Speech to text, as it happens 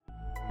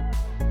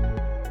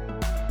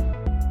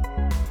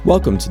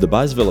Welcome to the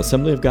Byesville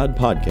Assembly of God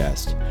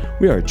podcast.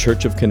 We are a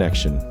church of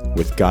connection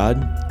with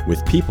God,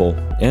 with people,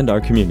 and our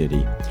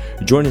community.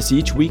 Join us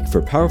each week for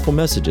powerful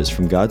messages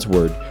from God's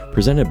Word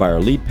presented by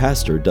our lead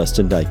pastor,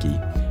 Dustin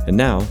Dykey. And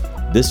now,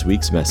 this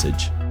week's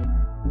message.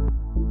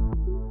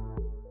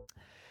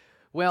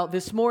 Well,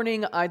 this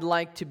morning I'd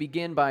like to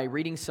begin by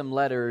reading some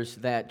letters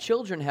that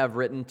children have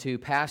written to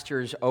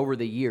pastors over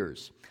the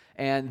years.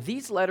 And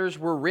these letters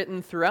were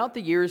written throughout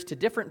the years to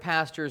different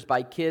pastors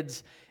by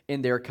kids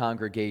in their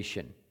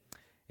congregation.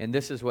 And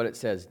this is what it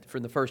says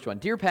from the first one.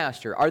 Dear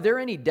Pastor, are there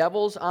any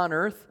devils on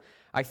earth?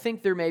 I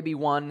think there may be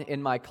one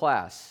in my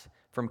class.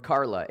 From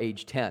Carla,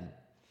 age 10.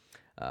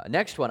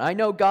 Next one. I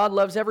know God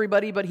loves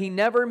everybody, but He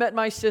never met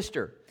my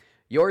sister.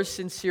 Yours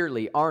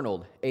sincerely,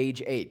 Arnold,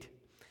 age 8.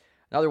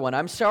 Another one.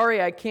 I'm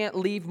sorry I can't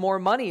leave more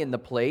money in the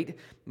plate,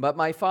 but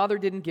my father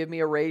didn't give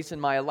me a raise in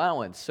my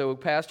allowance. So,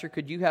 Pastor,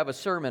 could you have a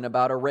sermon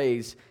about a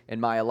raise in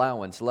my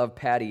allowance? Love,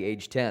 Patty,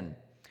 age 10.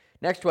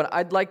 Next one,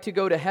 I'd like to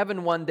go to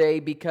heaven one day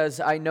because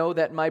I know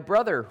that my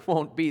brother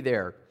won't be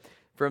there.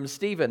 From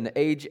Stephen,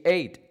 age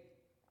 8.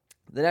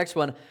 The next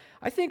one,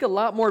 I think a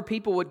lot more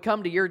people would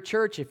come to your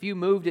church if you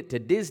moved it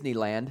to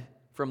Disneyland.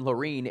 From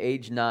Lorene,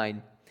 age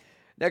 9.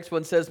 Next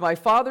one says, my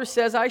father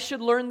says I should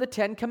learn the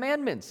 10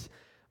 Commandments,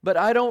 but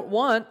I don't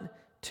want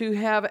to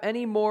have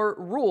any more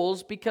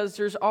rules because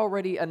there's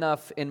already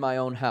enough in my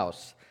own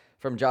house.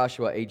 From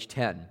Joshua, age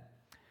 10.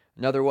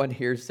 Another one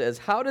here says,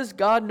 how does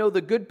God know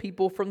the good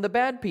people from the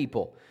bad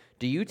people?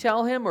 Do you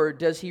tell Him, or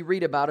does He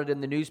read about it in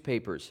the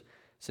newspapers?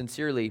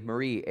 Sincerely,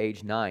 Marie,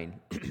 age 9.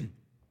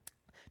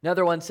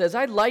 Another one says,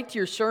 I liked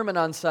your sermon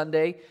on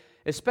Sunday,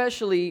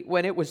 especially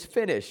when it was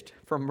finished.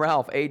 From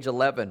Ralph, age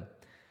 11.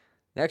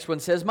 Next one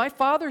says, my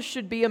father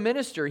should be a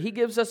minister. He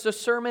gives us a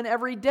sermon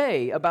every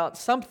day about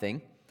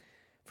something.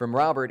 From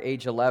Robert,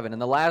 age 11.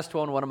 And the last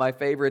one of my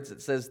favorites,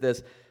 it says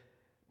this,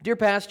 Dear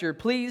Pastor,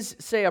 please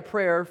say a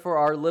prayer for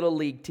our Little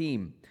League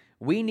team.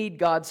 We need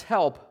God's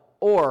help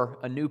or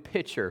a new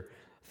pitcher.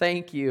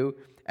 Thank you,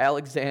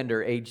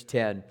 Alexander, age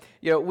 10.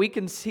 You know, we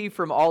can see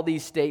from all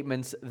these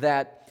statements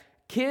that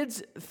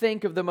kids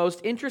think of the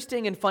most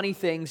interesting and funny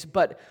things,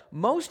 but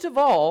most of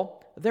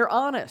all, they're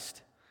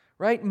honest,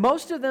 right?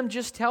 Most of them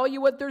just tell you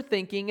what they're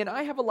thinking, and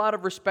I have a lot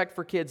of respect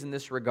for kids in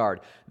this regard.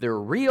 They're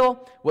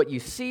real. What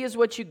you see is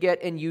what you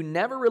get, and you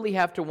never really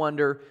have to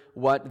wonder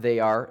what they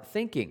are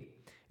thinking.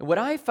 And what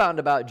I found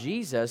about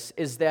Jesus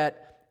is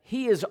that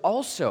He is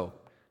also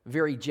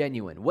very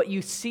genuine. What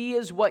you see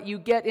is what you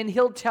get, and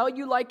He'll tell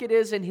you like it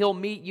is, and He'll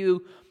meet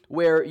you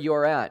where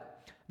you're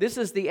at. This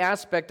is the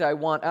aspect I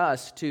want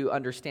us to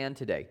understand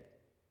today.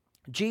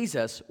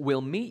 Jesus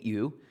will meet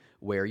you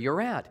where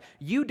you're at.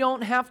 You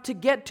don't have to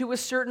get to a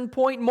certain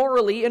point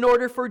morally in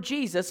order for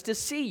Jesus to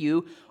see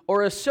you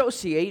or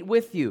associate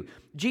with you.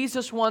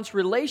 Jesus wants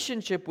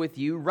relationship with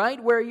you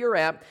right where you're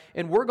at,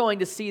 and we're going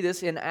to see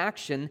this in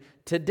action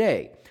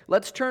today.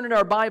 Let's turn in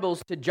our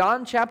Bibles to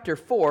John chapter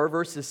 4,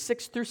 verses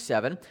 6 through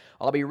 7.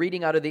 I'll be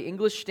reading out of the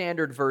English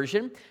Standard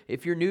Version.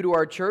 If you're new to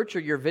our church or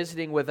you're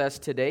visiting with us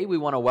today, we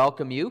want to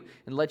welcome you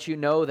and let you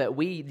know that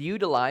we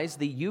utilize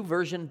the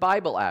YouVersion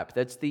Bible app.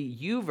 That's the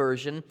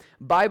YouVersion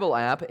Bible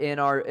app,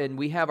 and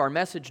we have our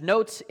message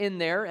notes in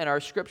there and our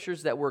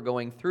scriptures that we're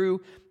going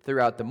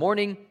throughout the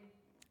morning.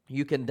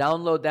 You can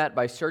download that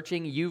by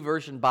searching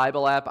YouVersion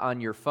Bible app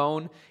on your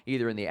phone,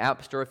 either in the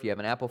App Store if you have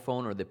an Apple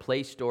phone or the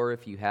Play Store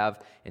if you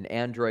have an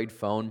Android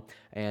phone.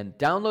 And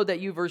download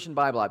that YouVersion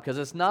Bible app because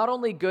it's not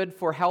only good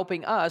for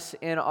helping us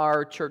in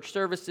our church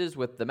services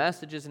with the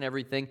messages and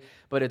everything,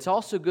 but it's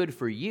also good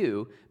for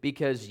you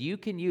because you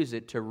can use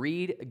it to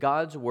read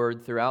God's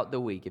Word throughout the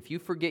week. If you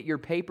forget your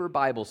paper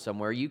Bible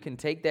somewhere, you can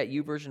take that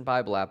YouVersion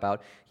Bible app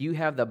out. You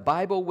have the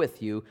Bible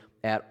with you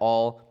at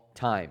all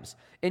times.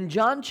 In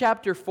John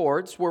chapter 4,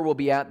 it's where we'll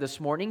be at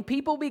this morning,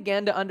 people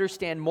began to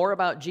understand more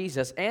about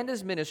Jesus and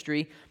His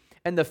ministry,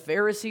 and the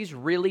Pharisees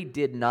really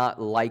did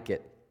not like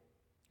it.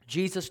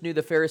 Jesus knew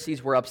the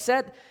Pharisees were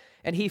upset,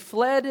 and He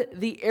fled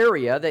the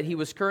area that He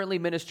was currently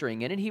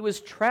ministering in, and He was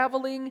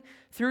traveling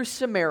through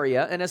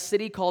Samaria in a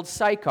city called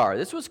Sychar.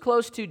 This was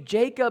close to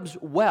Jacob's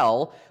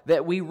well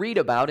that we read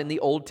about in the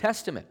Old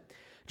Testament.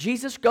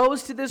 Jesus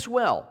goes to this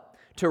well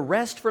to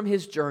rest from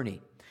His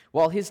journey,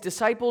 while His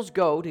disciples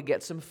go to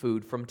get some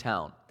food from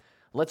town.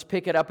 Let's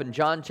pick it up in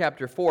John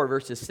chapter 4,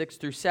 verses 6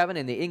 through 7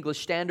 in the English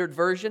Standard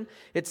Version.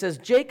 It says,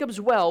 Jacob's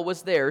well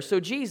was there, so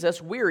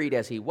Jesus, wearied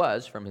as He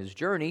was from His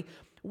journey,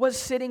 was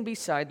sitting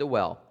beside the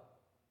well.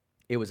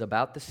 It was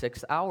about the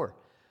 6th hour,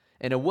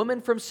 and a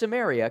woman from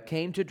Samaria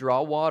came to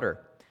draw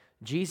water.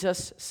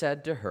 Jesus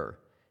said to her,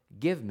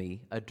 give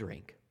me a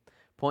drink.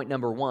 Point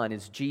number 1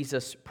 is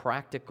Jesus'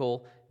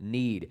 practical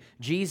need.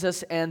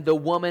 Jesus and the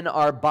woman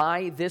are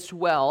by this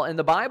well, and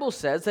the Bible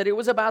says that it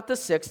was about the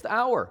 6th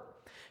hour.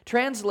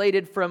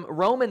 Translated from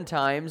Roman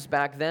times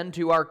back then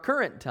to our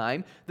current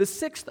time, the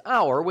 6th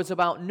hour was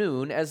about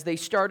noon as they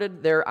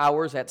started their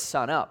hours at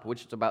sunup,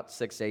 which is about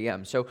 6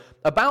 a.m. So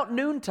about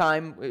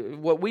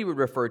noontime, what we would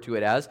refer to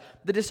it as,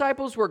 the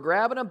disciples were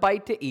grabbing a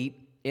bite to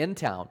eat in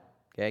town.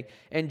 okay?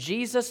 And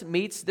Jesus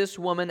meets this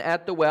woman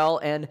at the well,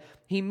 and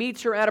he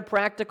meets her at a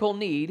practical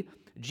need.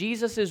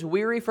 Jesus is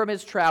weary from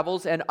his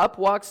travels, and up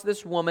walks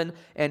this woman,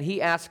 and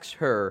he asks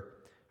her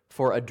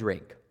for a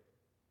drink.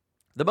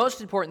 The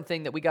most important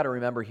thing that we got to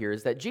remember here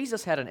is that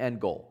Jesus had an end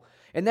goal.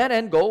 And that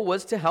end goal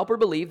was to help her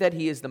believe that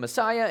he is the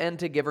Messiah and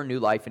to give her new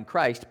life in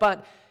Christ.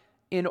 But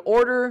in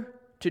order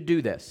to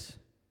do this,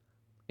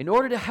 in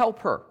order to help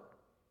her,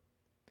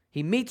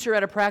 he meets her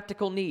at a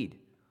practical need.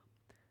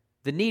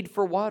 The need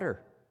for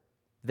water.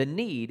 The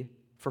need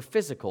for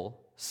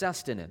physical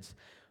sustenance.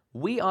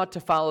 We ought to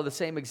follow the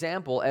same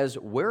example as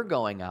we're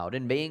going out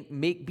and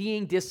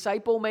being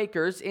disciple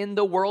makers in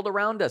the world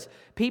around us.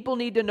 People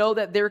need to know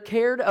that they're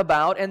cared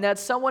about and that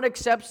someone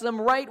accepts them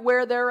right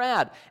where they're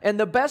at. And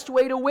the best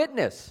way to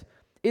witness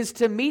is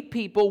to meet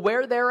people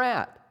where they're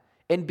at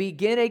and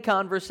begin a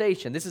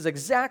conversation. This is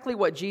exactly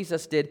what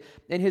Jesus did,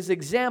 and his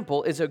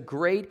example is a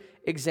great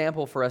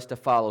example for us to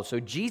follow. So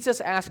Jesus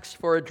asks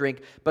for a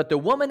drink, but the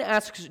woman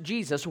asks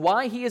Jesus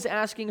why he is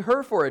asking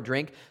her for a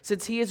drink,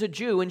 since he is a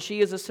Jew and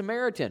she is a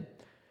Samaritan.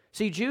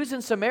 See, Jews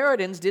and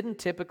Samaritans didn't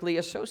typically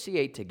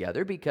associate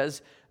together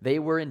because they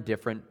were in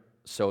different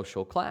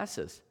social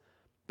classes.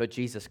 But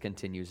Jesus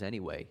continues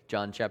anyway.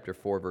 John chapter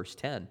 4, verse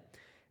 10.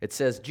 It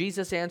says,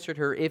 Jesus answered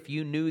her, if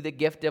you knew the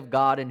gift of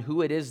God and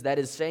who it is that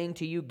is saying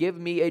to you, give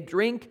me a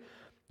drink,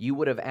 you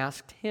would have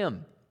asked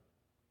him,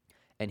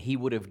 and he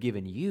would have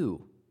given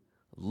you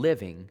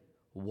living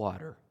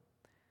water.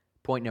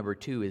 Point number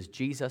 2 is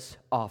Jesus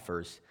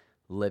offers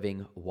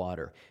living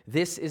water.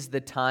 This is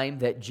the time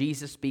that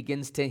Jesus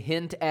begins to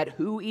hint at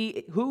who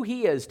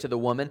he is to the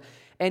woman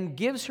and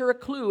gives her a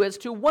clue as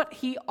to what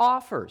he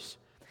offers.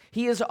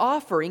 He is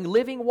offering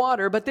living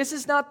water, but this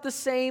is not the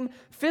same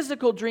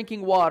physical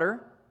drinking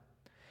water.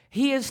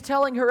 He is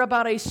telling her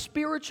about a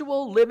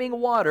spiritual living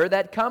water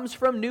that comes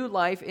from new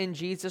life in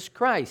Jesus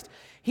Christ.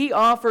 He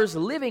offers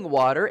living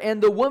water,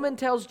 and the woman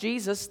tells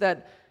Jesus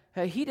that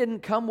he didn't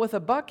come with a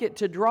bucket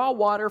to draw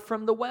water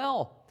from the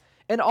well,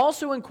 and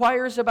also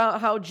inquires about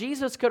how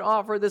Jesus could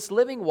offer this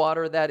living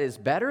water that is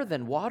better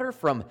than water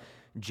from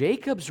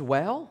Jacob's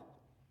well.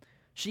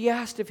 She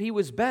asked if he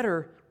was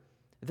better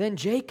than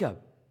Jacob.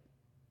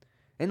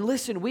 And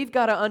listen, we've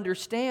got to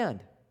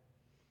understand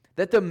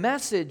that the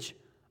message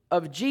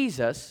of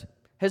Jesus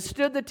has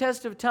stood the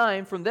test of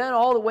time from then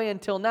all the way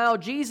until now.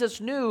 Jesus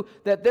knew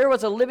that there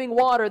was a living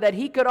water that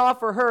he could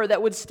offer her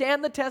that would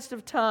stand the test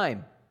of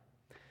time.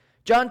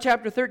 John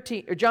chapter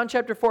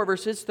 4,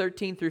 verses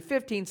 13 through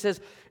 15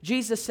 says,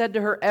 Jesus said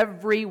to her,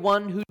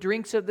 everyone who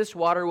drinks of this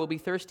water will be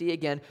thirsty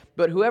again,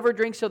 but whoever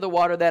drinks of the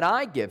water that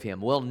I give him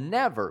will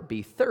never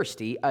be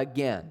thirsty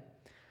again.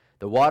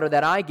 The water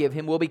that I give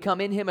him will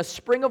become in him a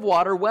spring of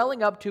water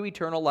welling up to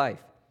eternal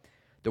life.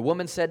 The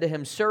woman said to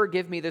him, Sir,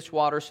 give me this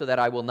water so that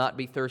I will not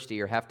be thirsty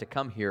or have to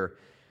come here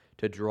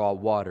to draw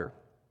water.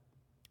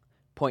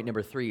 Point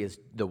number 3 is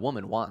the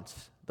woman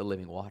wants the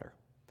living water.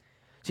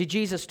 See,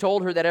 Jesus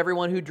told her that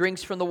everyone who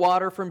drinks from the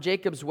water from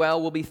Jacob's well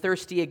will be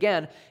thirsty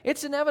again.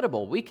 It's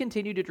inevitable. We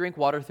continue to drink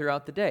water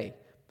throughout the day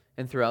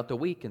and throughout the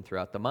week and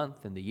throughout the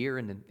month and the year,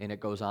 and it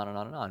goes on and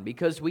on and on.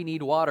 Because we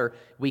need water,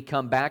 we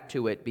come back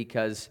to it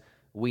because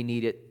we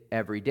need it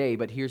every day.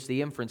 But here's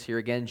the inference here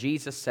again.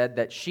 Jesus said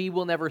that she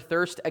will never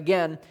thirst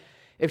again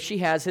if she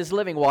has his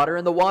living water,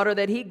 and the water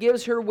that he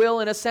gives her will,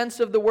 in a sense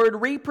of the word,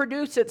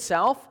 reproduce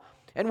itself.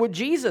 And what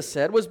Jesus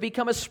said was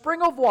become a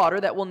spring of water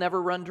that will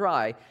never run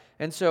dry.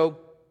 And so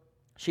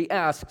she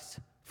asks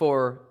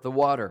for the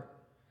water.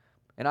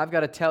 And I've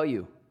got to tell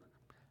you,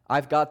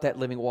 I've got that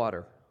living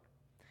water.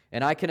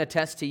 And I can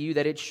attest to you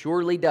that it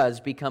surely does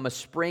become a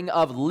spring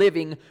of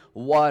living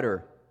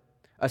water.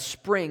 A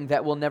spring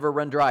that will never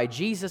run dry.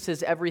 Jesus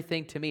is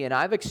everything to me, and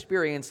I've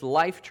experienced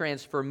life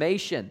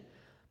transformation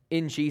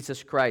in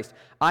Jesus Christ.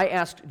 I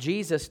asked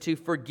Jesus to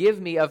forgive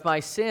me of my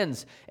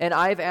sins, and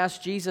I've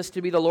asked Jesus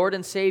to be the Lord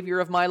and Savior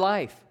of my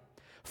life.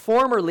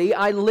 Formerly,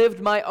 I lived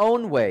my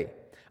own way.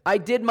 I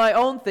did my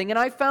own thing, and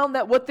I found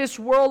that what this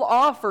world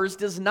offers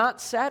does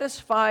not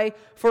satisfy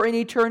for an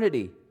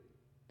eternity.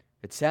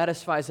 It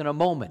satisfies in a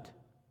moment,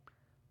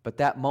 but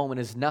that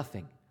moment is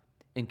nothing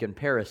in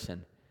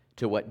comparison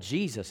to what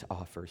Jesus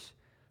offers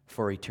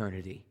for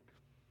eternity.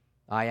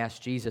 I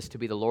asked Jesus to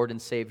be the Lord and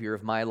Savior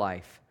of my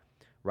life.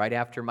 Right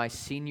after my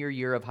senior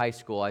year of high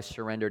school, I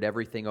surrendered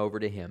everything over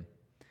to him.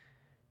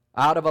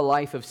 Out of a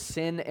life of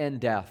sin and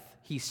death,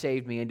 he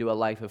saved me into a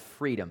life of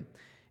freedom,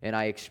 and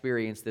I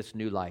experienced this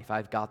new life.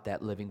 I've got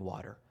that living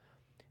water,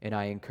 and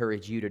I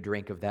encourage you to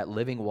drink of that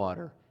living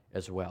water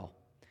as well.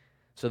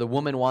 So the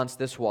woman wants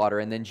this water,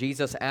 and then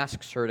Jesus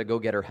asks her to go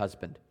get her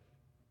husband.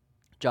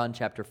 John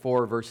chapter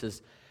 4,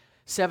 verses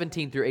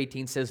 17 through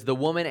 18 says, The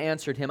woman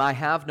answered him, I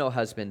have no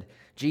husband.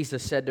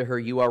 Jesus said to her,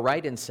 You are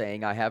right in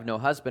saying, I have no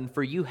husband,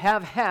 for you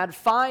have had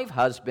 5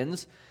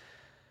 husbands,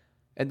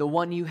 and the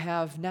one you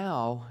have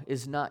now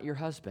is not your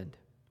husband.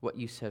 What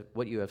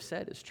you have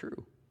said is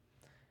true.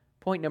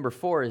 Point number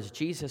 4 is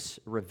Jesus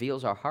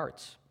reveals our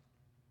hearts.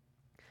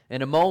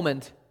 In a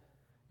moment,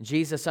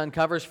 Jesus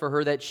uncovers for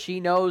her that she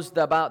knows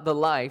about the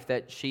life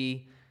that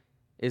she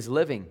is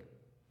living.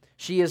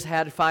 She has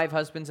had 5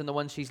 husbands, and the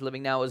one she's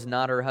living now is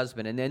not her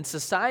husband. And in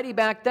society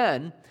back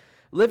then,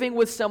 living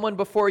with someone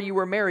before you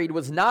were married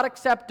was not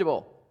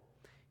acceptable.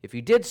 If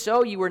you did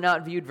so, you were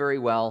not viewed very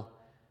well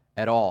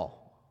at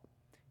all.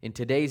 In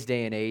today's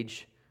day and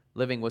age,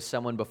 living with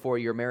someone before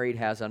you're married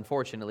has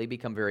unfortunately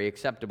become very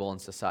acceptable in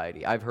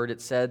society. I've heard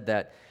it said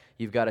that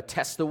you've got to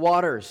test the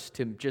waters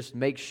to just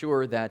make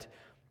sure that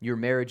your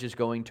marriage is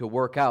going to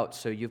work out,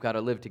 so you've got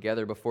to live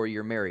together before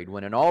you're married.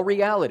 When in all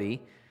reality,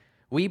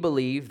 we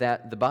believe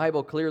that the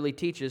Bible clearly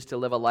teaches to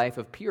live a life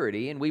of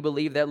purity, and we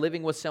believe that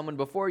living with someone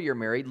before you're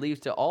married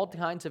leads to all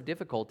kinds of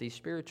difficulties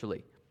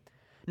spiritually.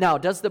 Now,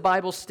 does the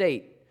Bible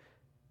state,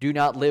 do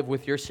not live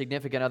with your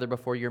significant other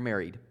before you're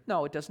married?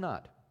 No, it does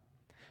not.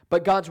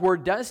 But God's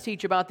Word does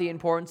teach about the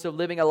importance of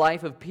living a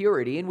life of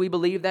purity, and we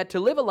believe that to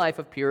live a life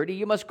of purity,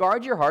 you must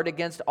guard your heart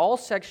against all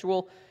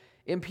sexual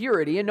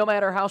impurity, and no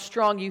matter how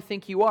strong you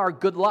think you are,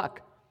 good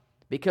luck,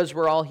 because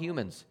we're all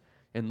humans.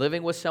 And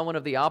living with someone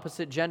of the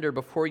opposite gender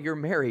before you're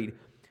married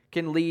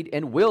can lead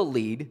and will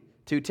lead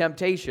to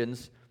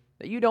temptations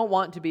that you don't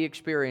want to be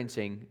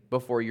experiencing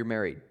before you're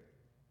married.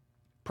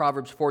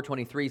 Proverbs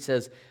 4:23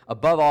 says,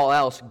 above all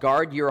else,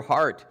 guard your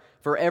heart,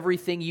 for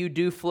everything you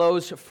do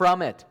flows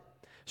from it.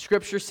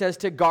 Scripture says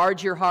to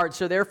guard your heart.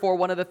 So therefore,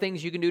 one of the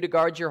things you can do to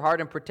guard your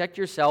heart and protect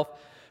yourself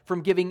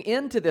from giving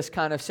in to this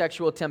kind of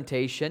sexual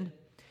temptation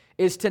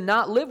is to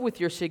not live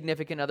with your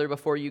significant other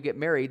before you get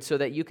married so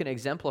that you can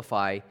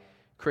exemplify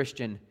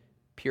Christian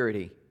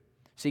purity.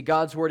 See,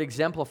 God's Word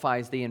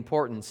exemplifies the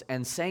importance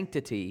and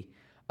sanctity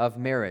of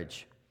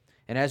marriage.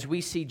 And as we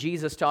see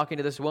Jesus talking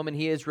to this woman,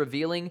 He is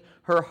revealing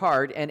her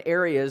heart and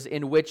areas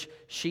in which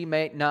she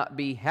may not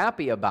be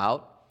happy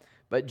about.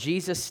 But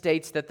Jesus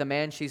states that the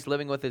man she's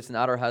living with is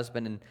not her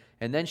husband.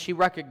 And then she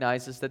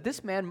recognizes that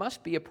this man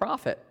must be a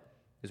prophet,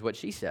 is what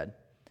she said.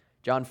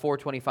 John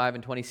 4:25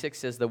 and 26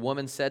 says, the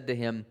woman said to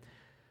him,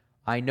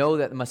 I know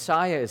that the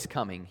Messiah is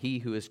coming, He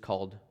who is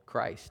called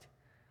Christ.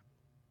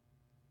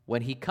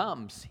 When He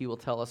comes, He will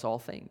tell us all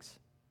things.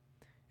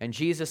 And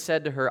Jesus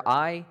said to her,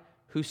 I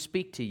who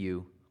speak to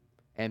you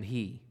am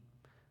He.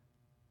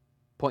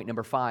 Point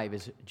number 5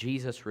 is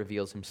Jesus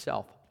reveals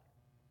Himself.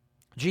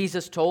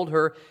 Jesus told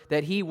her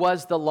that He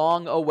was the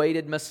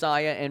long-awaited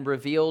Messiah and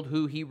revealed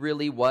who He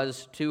really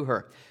was to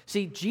her.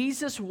 See,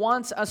 Jesus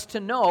wants us to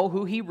know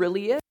who He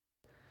really is.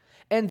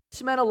 And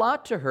this meant a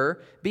lot to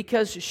her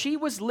because she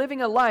was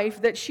living a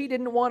life that she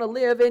didn't want to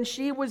live, and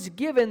she was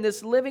given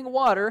this living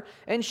water,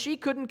 and she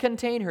couldn't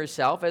contain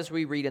herself, as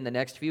we read in the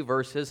next few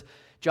verses,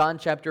 John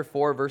chapter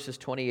 4, verses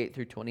 28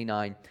 through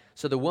 29.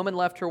 So the woman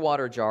left her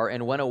water jar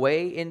and went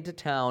away into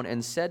town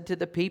and said to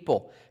the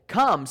people,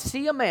 come,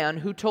 see a man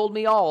who told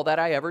me all that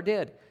I ever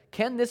did.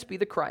 Can this be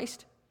the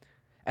Christ?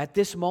 At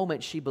this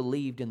moment she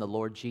believed in the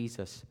Lord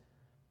Jesus.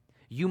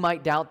 You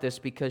might doubt this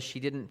because she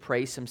didn't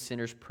pray some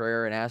sinner's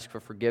prayer and ask for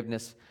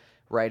forgiveness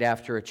right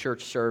after a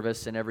church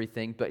service and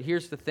everything. But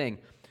here's the thing.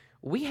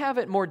 We have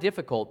it more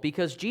difficult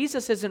because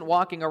Jesus isn't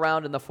walking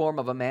around in the form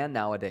of a man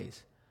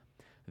nowadays.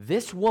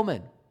 This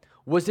woman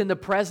was in the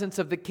presence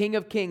of the King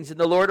of Kings and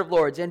the Lord of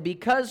Lords. And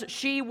because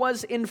she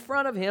was in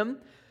front of Him,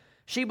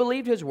 she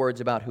believed His words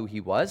about who He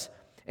was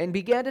and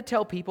began to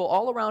tell people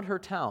all around her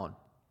town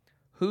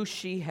who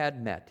she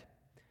had met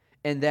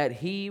and that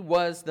He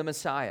was the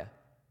Messiah.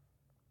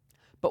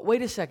 But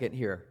wait a second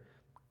here.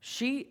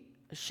 She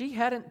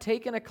hadn't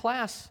taken a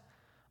class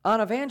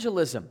on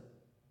evangelism.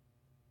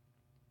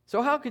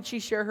 So how could she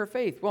share her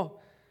faith?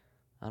 Well,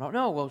 I don't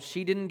know. Well,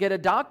 she didn't get a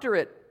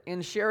doctorate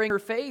in sharing her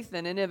faith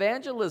and in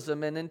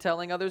evangelism and in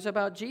telling others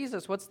about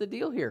Jesus. What's the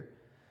deal here?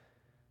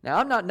 Now,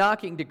 I'm not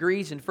knocking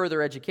degrees in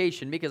further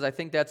education because I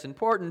think that's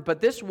important,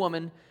 but this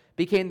woman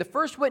became the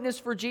first witness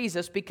for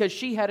Jesus because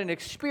she had an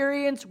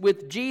experience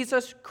with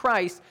Jesus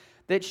Christ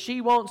that she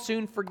won't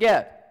soon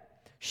forget.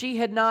 She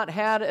had not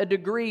had a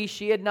degree.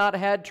 She had not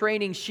had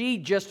training. She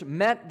just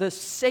met the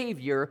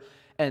Savior,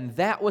 and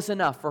that was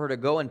enough for her to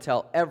go and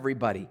tell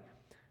everybody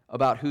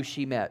about who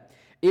she met.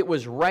 It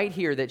was right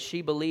here that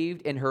she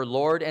believed in her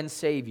Lord and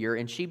Savior,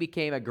 and she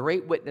became a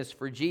great witness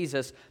for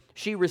Jesus.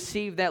 She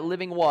received that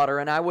living water,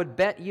 and I would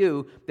bet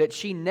you that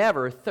she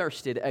never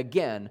thirsted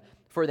again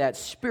for that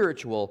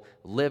spiritual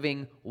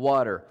living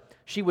water.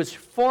 She was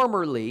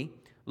formerly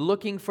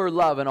looking for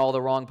love in all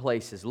the wrong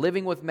places,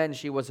 living with men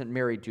she wasn't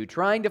married to,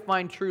 trying to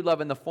find true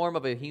love in the form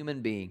of a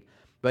human being.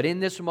 But in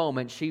this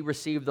moment, she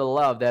received the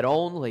love that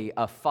only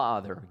a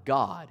Father,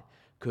 God,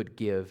 could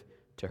give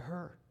to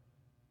her.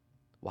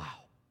 Wow.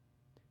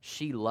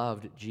 She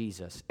loved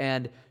Jesus,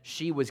 and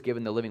she was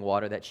given the living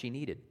water that she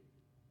needed.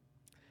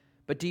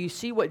 But do you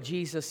see what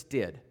Jesus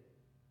did?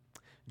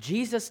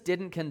 Jesus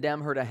didn't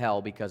condemn her to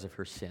hell because of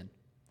her sin,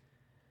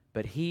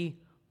 but He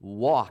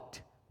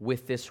walked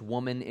with this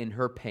woman in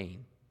her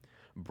pain,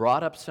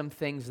 brought up some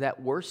things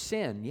that were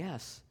sin,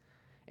 yes,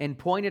 and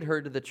pointed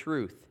her to the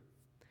truth.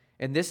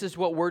 And this is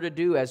what we're to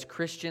do as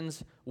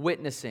Christians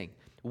witnessing.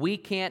 We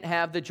can't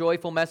have the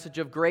joyful message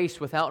of grace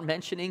without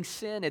mentioning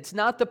sin. It's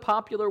not the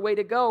popular way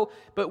to go,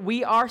 but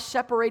we are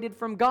separated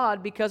from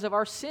God because of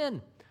our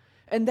sin.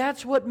 And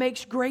that's what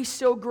makes grace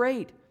so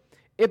great.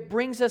 It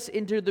brings us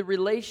into the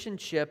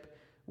relationship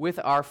with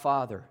our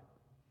Father.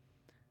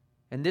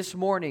 And this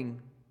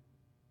morning,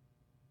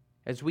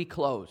 as we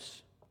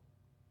close,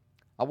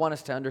 I want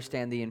us to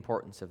understand the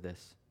importance of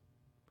this.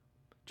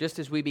 Just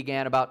as we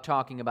began about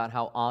talking about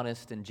how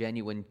honest and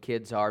genuine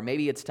kids are,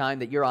 maybe it's time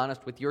that you're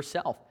honest with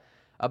yourself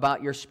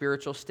about your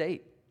spiritual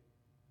state.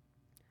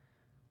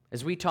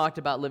 As we talked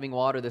about living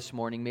water this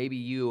morning, maybe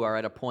you are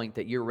at a point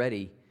that you're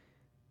ready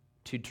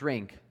to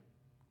drink,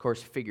 of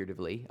course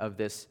figuratively, of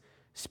this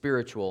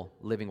spiritual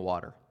living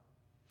water.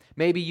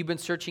 Maybe you've been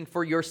searching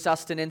for your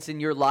sustenance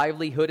and your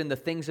livelihood in the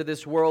things of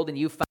this world, and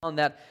you found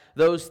that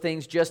those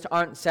things just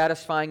aren't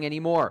satisfying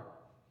anymore.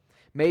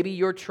 Maybe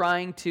you're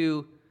trying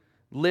to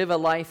live a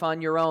life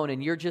on your own,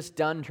 and you're just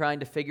done trying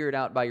to figure it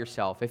out by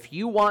yourself. If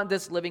you want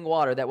this living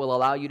water that will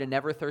allow you to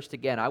never thirst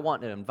again, I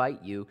want to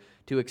invite you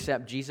to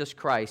accept Jesus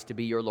Christ to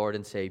be your Lord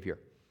and Savior.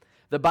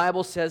 The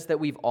Bible says that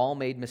we've all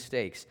made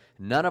mistakes.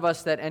 None of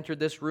us that entered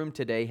this room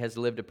today has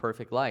lived a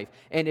perfect life.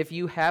 And if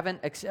you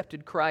haven't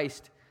accepted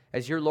Christ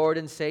as your Lord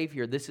and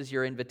Savior, this is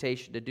your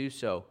invitation to do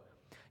so.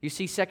 You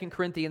see, 2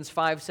 Corinthians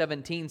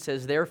 5:17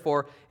 says,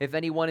 "Therefore, if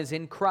anyone is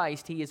in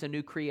Christ, he is a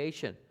new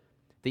creation.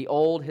 The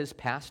old has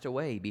passed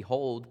away.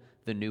 Behold,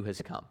 the new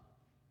has come."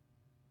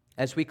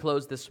 As we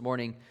close this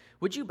morning,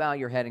 would you bow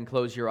your head and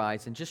close your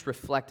eyes and just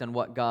reflect on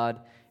what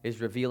God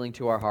is revealing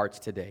to our hearts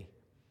today?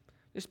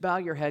 Just bow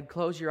your head,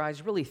 close your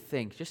eyes, really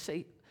think. Just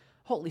say,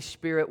 "Holy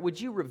Spirit, would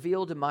you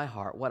reveal to my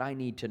heart what I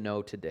need to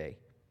know today?"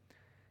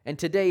 And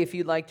today, if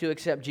you'd like to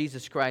accept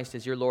Jesus Christ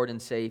as your Lord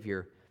and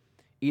Savior,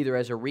 either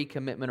as a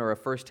recommitment or a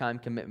first-time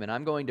commitment,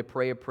 I'm going to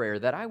pray a prayer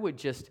that I would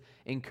just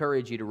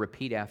encourage you to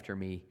repeat after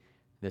me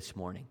this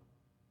morning.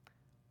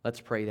 Let's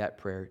pray that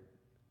prayer.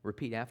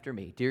 Repeat after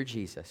me. Dear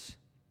Jesus,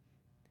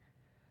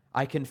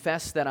 I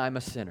confess that I'm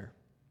a sinner,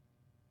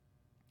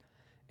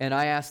 and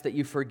I ask that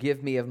you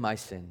forgive me of my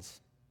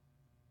sins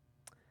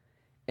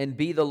and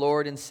be the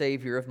Lord and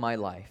Savior of my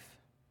life.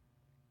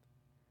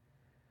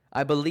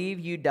 I believe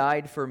you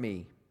died for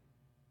me,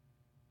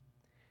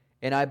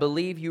 and I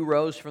believe you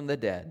rose from the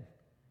dead.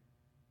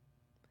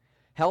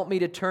 Help me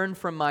to turn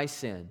from my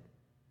sin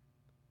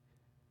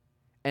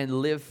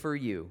and live for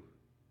you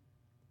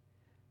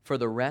for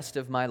the rest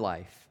of my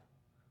life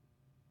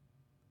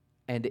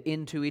and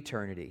into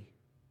eternity.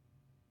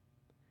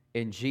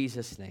 In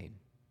Jesus' name,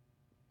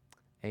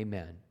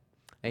 amen.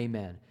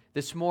 Amen.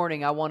 This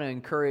morning, I want to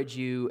encourage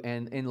you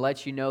and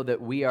let you know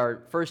that we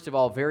are, first of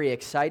all, very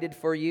excited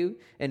for you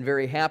and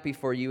very happy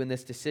for you in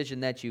this decision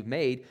that you've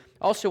made.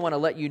 Also want to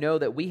let you know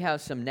that we have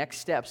some next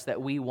steps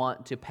that we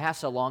want to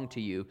pass along to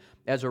you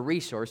as a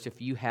resource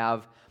if you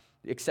have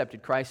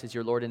accepted Christ as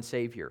your Lord and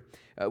Savior.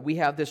 We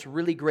have this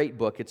really great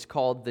book. It's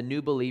called The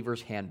New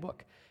Believer's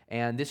Handbook.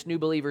 And this New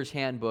Believer's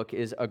Handbook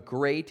is a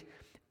great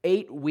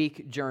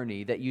 8-week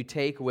journey that you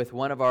take with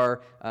one of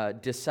our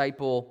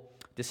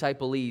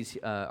disciplees,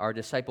 our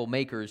disciple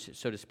makers,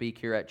 so to speak,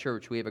 here at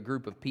church. We have a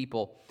group of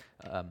people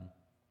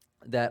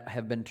that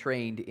have been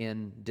trained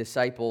in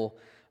disciple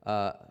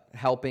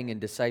helping and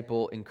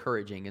disciple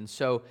encouraging. And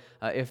so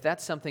if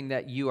that's something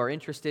that you are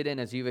interested in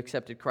as you've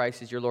accepted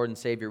Christ as your Lord and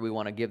Savior, we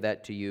want to give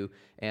that to you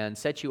and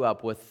set you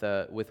up with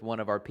one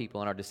of our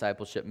people in our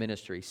discipleship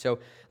ministry. So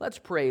let's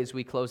pray as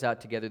we close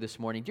out together this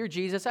morning. Dear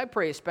Jesus, I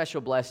pray a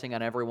special blessing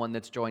on everyone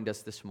that's joined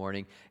us this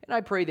morning, and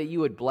I pray that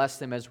you would bless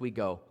them as we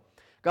go.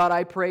 God,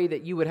 I pray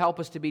that you would help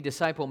us to be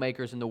disciple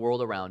makers in the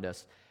world around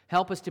us.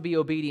 Help us to be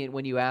obedient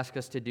when you ask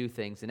us to do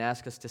things and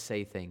ask us to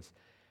say things.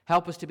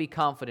 Help us to be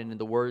confident in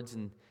the words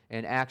and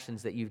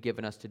actions that you've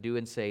given us to do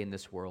and say in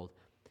this world.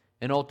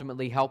 And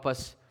ultimately, help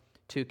us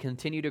to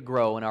continue to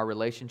grow in our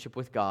relationship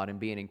with God and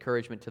be an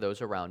encouragement to those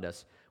around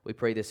us. We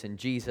pray this in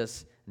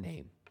Jesus'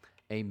 name.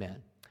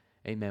 Amen.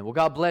 Amen. Well,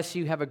 God bless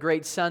you. Have a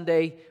great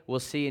Sunday.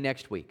 We'll see you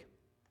next week.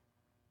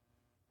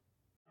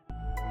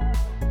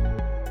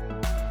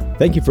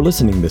 Thank you for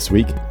listening this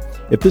week.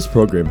 If this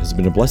program has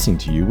been a blessing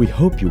to you, we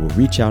hope you will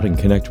reach out and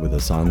connect with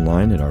us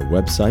online at our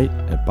website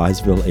at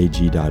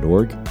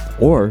byesvillag.org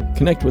or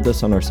connect with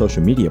us on our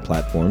social media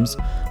platforms.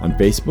 On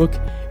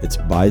Facebook, it's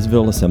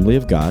Byesville Assembly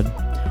of God,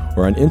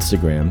 or on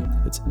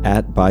Instagram, it's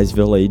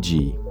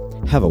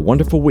 @ByesvilleAG. Have a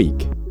wonderful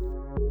week.